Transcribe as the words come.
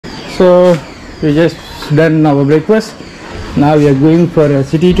So we just done our breakfast. Now we are going for a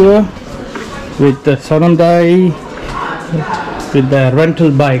city tour with Sonandai with the rental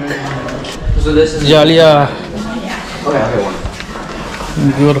bike. So this is Jalia.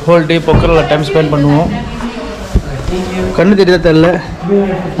 Your whole day Pokhara time spent பண்ணுவோம். கண்ணு தெரியல தெரியல.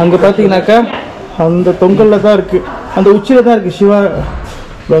 அங்க பாத்தீங்கன்னாக்கா அந்த தொங்கல்ல தான் இருக்கு. அந்த உச்சில தான் இருக்கு சிவா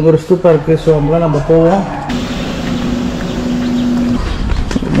ஒரு ஸ்தூபா இருக்கு. சோ அங்க நம்ம போவோம்.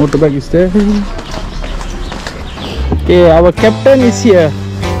 Motorbike is there. Okay, our captain is here.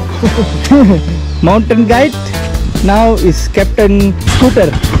 Mountain guide now is Captain Scooter.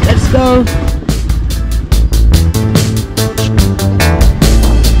 Let's go.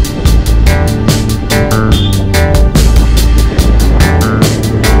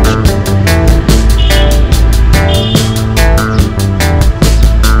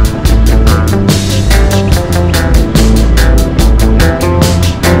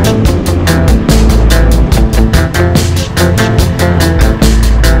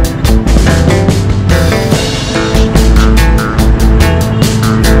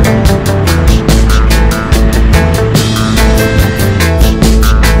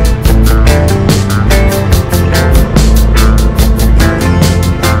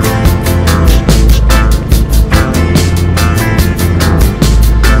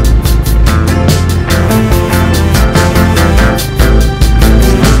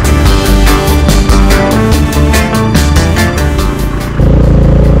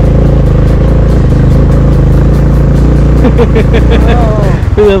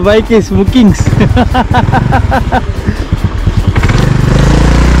 The bike is smoking.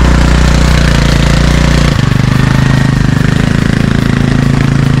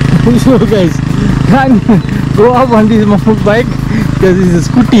 So guys, can't go up on this motorbike because it's a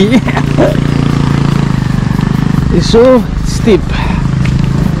scooty. It's so steep.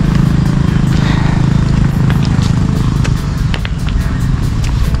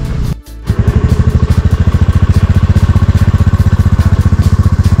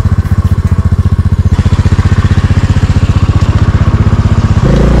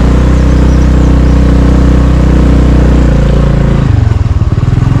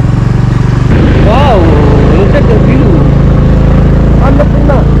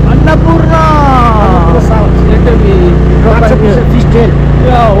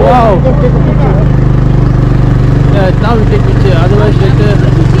 Now we take picture, otherwise later.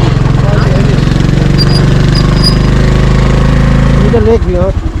 The lake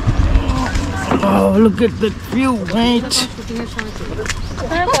here. Oh, look at that view, mate.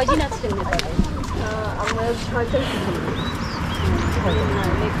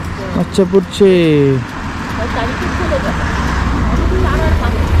 Acha purche.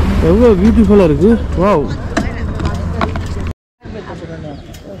 Oh, beautiful irukku. Wow.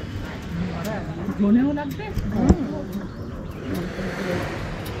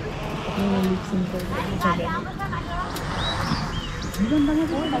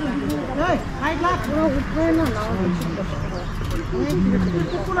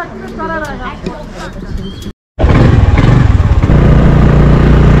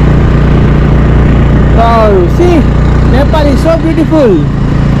 Wow, see, Nepal is so beautiful.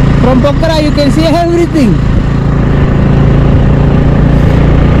 From Pokhara you can see everything.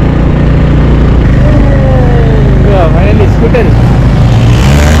 Yeah, finally scooter.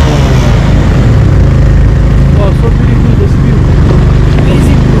 Wow, so beautiful this view.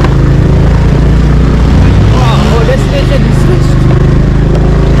 Amazing view. Wow, our destination is reached.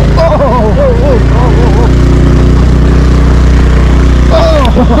 Oh, oh, oh, oh, oh, oh.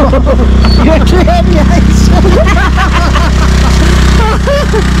 You actually have the eyes.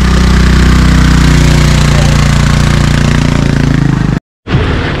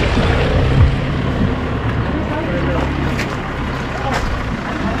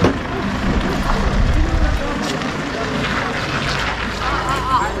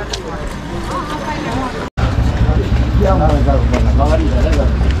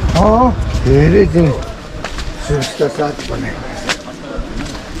 धेरै दिन सुस्त साथ बनाएको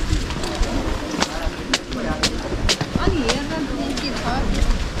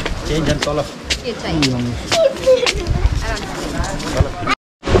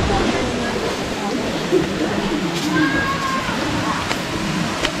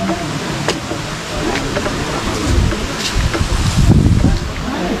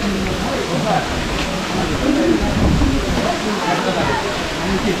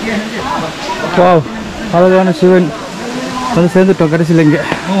Wow, அழகான சிவன் வந்து சேர்ந்துட்டோம் கடைசியில் இங்கே.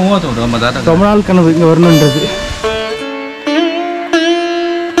 ரொம்ப நாள் கனவு இங்கே வரணுன்றது.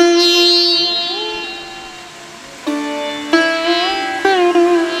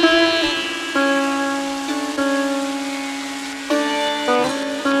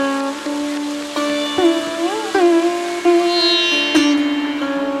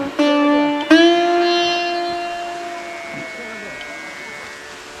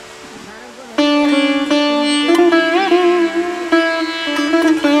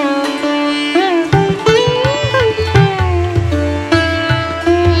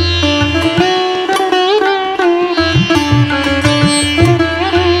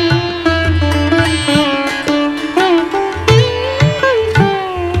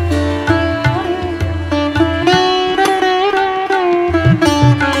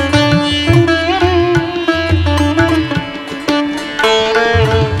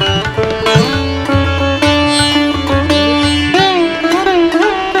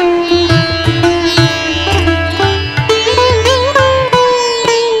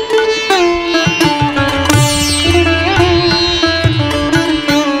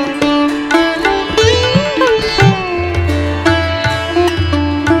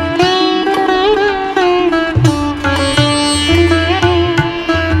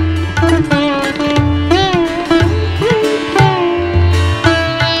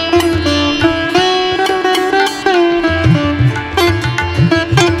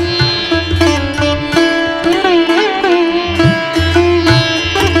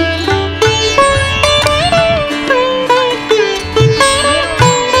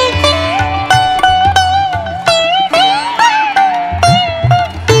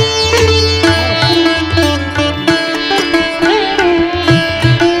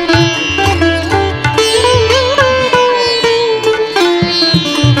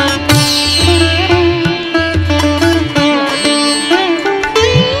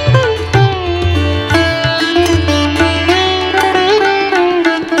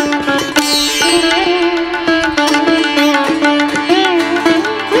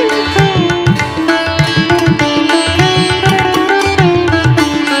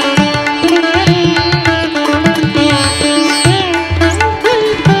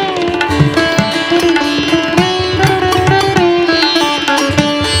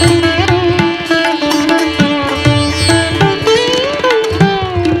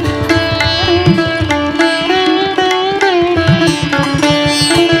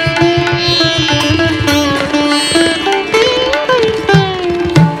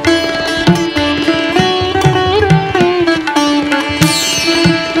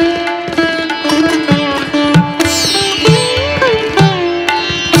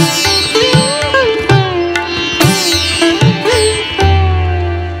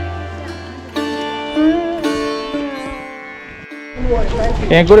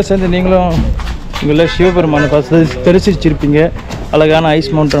 என் கூட சேர்ந்து நீங்களும் உங்களை சிவபெருமானை பார்த்து தரிசிச்சிருப்பீங்க அழகான ஐஸ்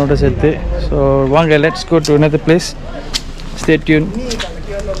மவுண்டனோட சேர்த்து. ஸோ வாங்க, let's go to another place. Stay tuned.